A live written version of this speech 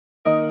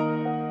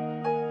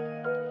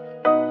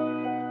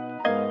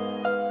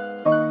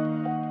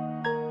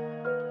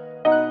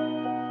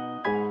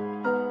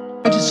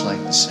just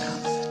like the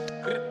sound of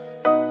it.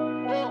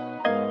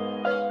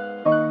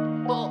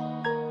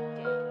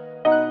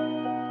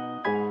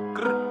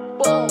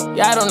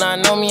 Y'all do not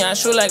know me, I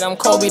shoot like I'm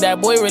Kobe.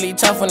 That boy really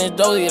tough on his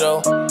dolly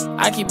though.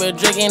 I keep a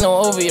drink, ain't no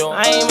OVO.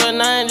 I ain't with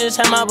nothing, just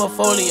have my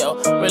portfolio.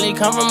 Really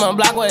come from a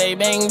block where they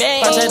bang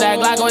bang. I said that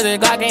Glock with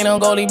the Glock, ain't no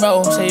goalie,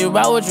 bro. Say you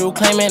about what you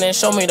claiming and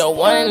show me the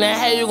one in the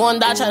head, you gon'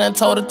 die tryna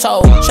toe to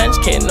toe. Trench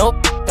kid, no,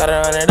 gotta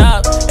run it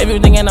up. If you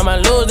thinking I'ma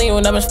lose, then you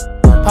never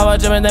Papa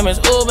Jim them is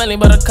ooh, Bentley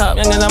buttercup.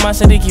 Youngins on my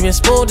city, keep it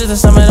smooth just to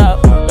sum it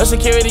up. No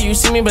security, you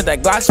see me, but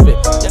that Glock spit.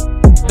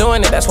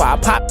 Doing it, that's why I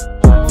pop.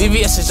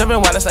 VVS is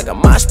jumping while it's like a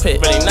mosh pit.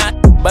 Really not,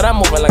 but I'm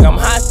moving like I'm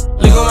hot.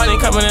 Legal money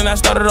coming in, I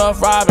started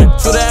off robbing.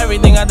 True to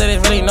everything I did,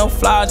 is really no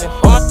flogging.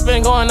 All my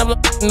been going up,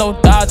 no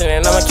dodging.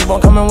 And I'ma keep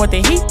on coming with the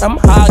heat, I'm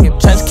hogging.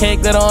 Trench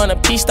cake, glitter on a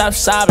piece, stop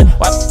sobbing.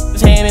 While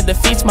his hand, it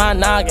defeats my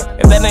noggin.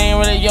 If that ain't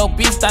really your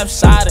beef, stop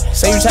siding.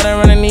 Say you try to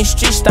run in these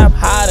streets, stop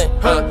hiding.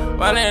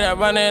 Run it up,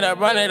 run it up,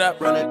 run it up.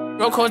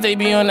 Real codes, they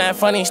be on that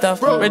funny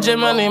stuff. Rigid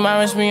money,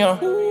 minus me on.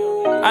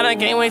 I done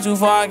came way too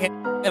far, I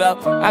can't it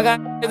up. I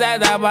got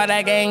that about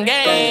that gang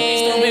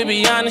gang. Stupid,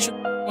 be honest, you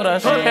with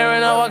us.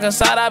 Hearing her walk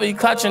inside, I be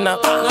clutching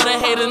up. Know the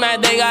haters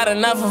mad, they got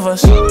enough of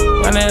us.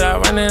 Run it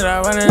up, run it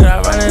up, run it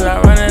up, run it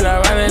up, run it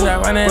up, run it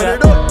up, run it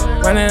up.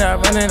 Run it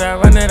up, run it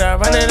up, run it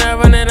up, run it up,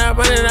 run it up,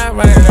 run it up,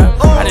 run it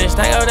up. I just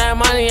stack up that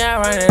money, I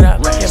run it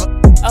up.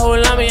 Oh,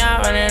 love me,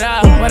 I run it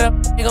up. What up,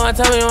 you gon'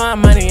 tell me my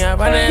money up?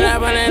 Run it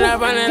up, run it up,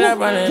 run it up,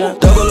 run it up.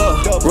 Double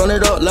up, run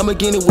it up,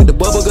 Lamborghini with the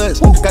bubble guts.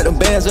 Got them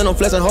bands and I'm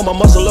flexing, hold my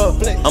muscle up.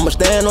 I'ma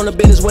stand on the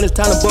business when it's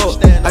time to ball.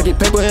 I get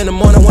paper in the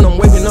morning when I'm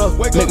waking up.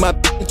 Make my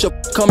bitch up,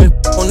 coming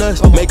on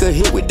us. Make a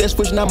hit with that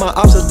switch, now my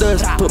ops are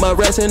dust. Put my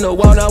rats in the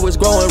wall, now it's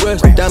growing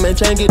rust. Diamond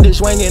chain, get this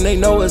swinging, they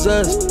know it's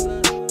us.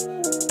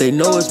 They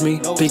know it's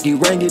me. Pinky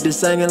ring, get this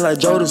singing like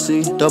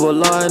Jodeci.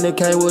 Double R and it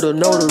came with a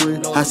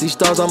notary. I see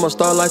stars, I'm a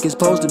star like it's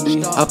supposed to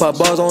be. I pop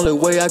bars, only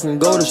way I can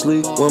go to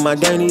sleep. When my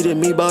gang needed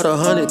me, bought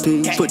 100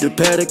 P. Put the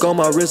Patek on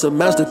my wrist, a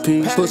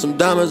masterpiece. Put some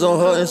diamonds on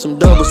her and some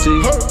double C.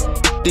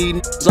 These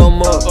niggas on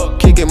up,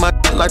 kicking my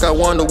like I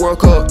won the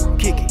World Cup.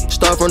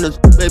 Start from the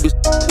baby,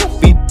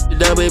 beat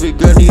down, baby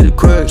girl need a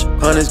crush.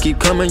 Hunters keep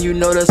coming, you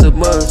know that's a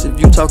must. If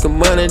you talking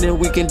money, then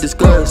we can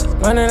discuss.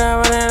 Run it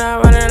up, run it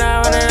up, run it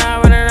up, run it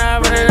up, run it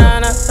up, run it up.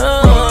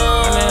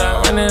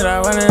 Run it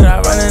up, run it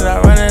up, run it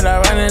up, run it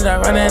up, run it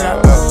up, run it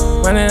up,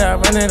 run it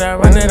up, run it up,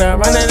 run it up,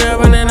 run it up,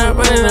 run it up,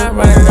 run it up,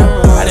 run it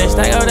up. I just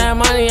stack up that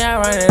money, I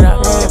run it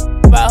up.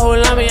 But who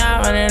love me,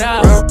 I run it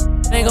up.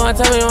 They gon'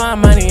 tell me my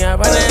money up.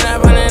 Run it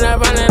up, run it up,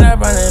 run it up,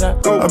 run it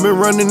up. I've been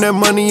running that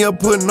money up,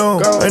 putting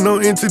on. Ain't no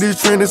into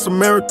this trend, it's a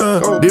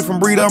marathon.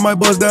 Different breed, I might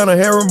bust down a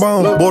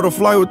herringbone. Bought a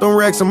flight with them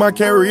racks in my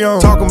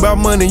carry-on. Talking about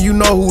money, you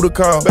know who to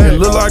call. It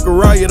look like a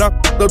riot, I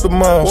f***ed up the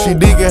mall. She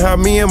digging how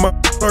me and my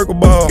circle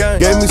ball.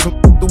 Gave me some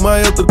through my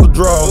ethical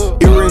draws.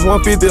 Earrings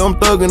 150, I'm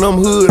thuggin',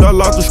 I'm hood. I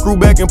locked the screw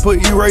back and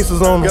put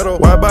erasers on them.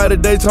 Why by the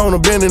Daytona,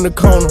 been in the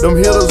corner. Them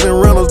hitters and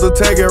rentals, the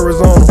tag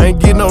Arizona. Ain't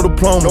getting no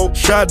diploma.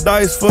 Shot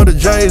dice for the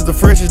J's, the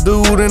freshest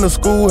dude in the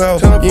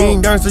schoolhouse. You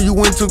ain't gangster, you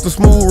went took the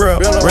smooth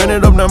route. Ran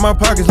it up, now my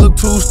pockets look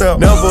too stout.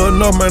 Never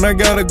enough, man, I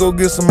gotta go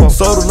get some more.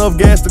 Sold enough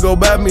gas to go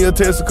buy me a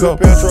Tesla cup.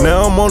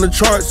 Now I'm on the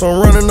charts, so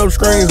I'm running up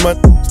screens. My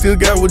still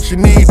got what you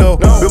need though.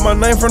 Built my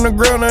name from the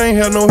ground, I ain't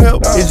had no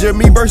help. It's just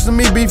me versus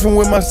me beefing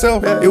with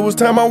myself. It was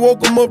time I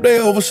woke them up, they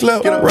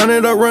overslept. Run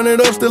it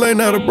up, still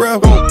ain't out of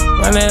breath.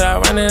 Run it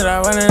up, run it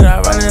up, run it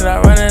up, run it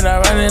up, run it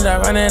up, run it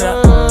up, run it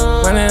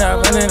up, run it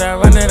up, run it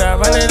up, run it up,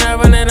 run it up, run it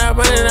up, run it up,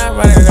 run it up,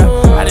 run it up.